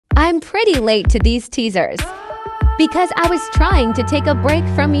I'm pretty late to these teasers because I was trying to take a break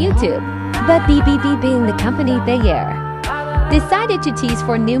from YouTube, but BBB being the company they are, decided to tease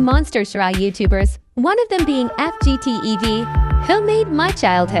for new Monster Try YouTubers, one of them being FGTEV, who made my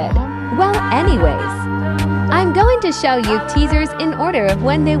childhood. Well, anyways, I'm going to show you teasers in order of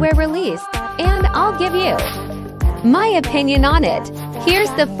when they were released, and I'll give you my opinion on it.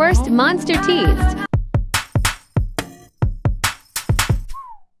 Here's the first monster teased.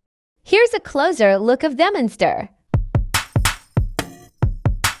 Here's a closer look of the monster.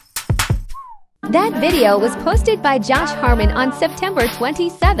 That video was posted by Josh Harmon on September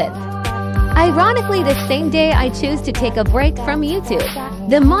 27th. Ironically, the same day I choose to take a break from YouTube.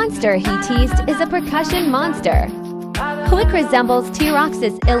 The monster he teased is a percussion monster, which resembles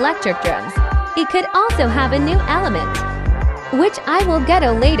T-Rex's electric drums. It could also have a new element, which I will get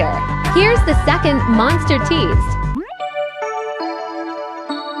to later. Here's the second monster teased.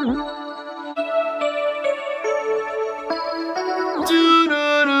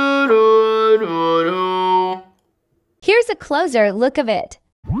 Here's a closer look of it.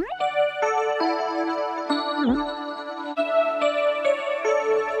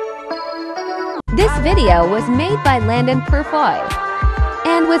 This video was made by Landon Purfoy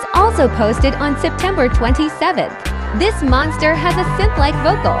and was also posted on September 27th. This monster has a synth-like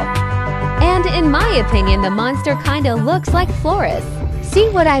vocal, and in my opinion, the monster kinda looks like Flores. See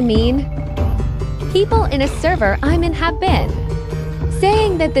what I mean? People in a server I'm in have been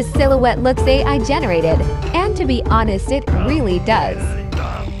saying that the silhouette looks AI generated, and to be honest, it really does.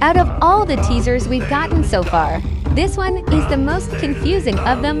 Out of all the teasers we've gotten so far, this one is the most confusing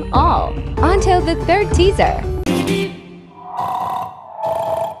of them all. Onto the third teaser.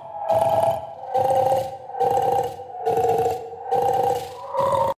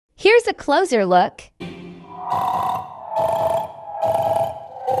 Here's a closer look.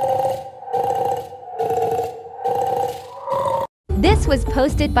 This was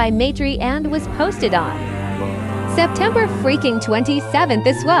posted by Matri and was posted on September freaking 27th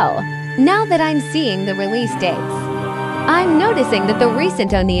as well. Now that I'm seeing the release dates, I'm noticing that the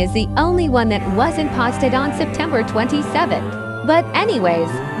recent Oni is the only one that wasn't posted on September 27th. But anyways,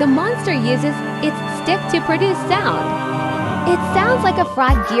 the monster uses its stick to produce sound. It sounds like a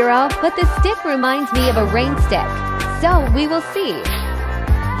fried gyro, but the stick reminds me of a rain stick. So we will see.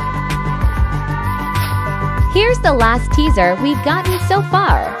 Here's the last teaser we've gotten so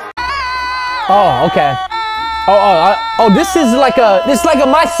far. Oh, okay. This is like a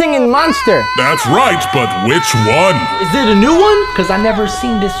My Singing Monster. That's right, but which one? Is it a new one? Because I never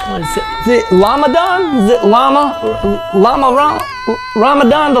seen this one. Is it Ramadan? Is it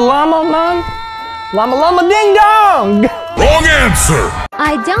Ramadan the Llama Man? Llama Ding Dong! Wrong answer!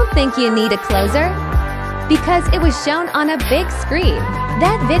 I don't think you need a closer, because it was shown on a big screen.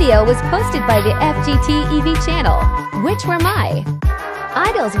 That video was posted by the FGTEV channel, which were my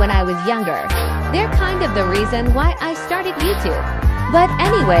idols when I was younger. They're kind of the reason why I started YouTube. But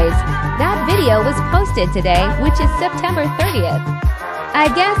anyways, that video was posted today, which is September 30th.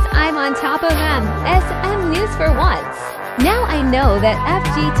 I guess I'm on top of SM News for once. Now I know that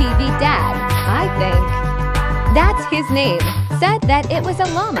FGTV Dad, I think that's his name, said that it was a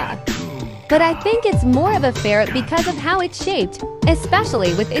llama. But I think it's more of a ferret because of how it's shaped,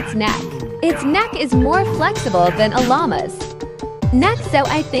 especially with its neck. Its neck is more flexible than a llama's neck, so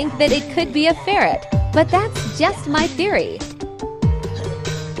I think that it could be a ferret, but that's just my theory.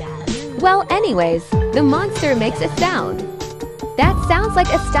 Well, anyways, the monster makes a sound that sounds like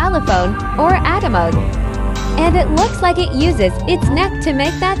a stylophone or atomode, and it looks like it uses its neck to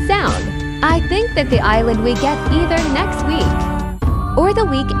make that sound. I think that the island we get either next week or the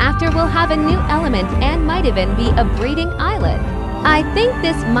week after will have a new element and might even be a breeding island. I think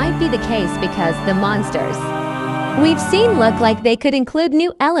this might be the case because the monsters we've seen look like they could include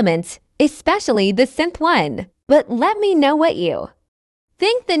new elements, especially the synth one. But let me know what you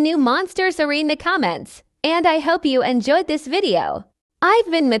think the new monsters are in the comments, and I hope you enjoyed this video.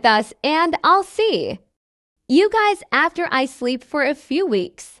 I've been with us, and I'll see you guys after I sleep for a few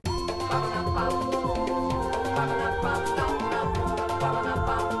weeks.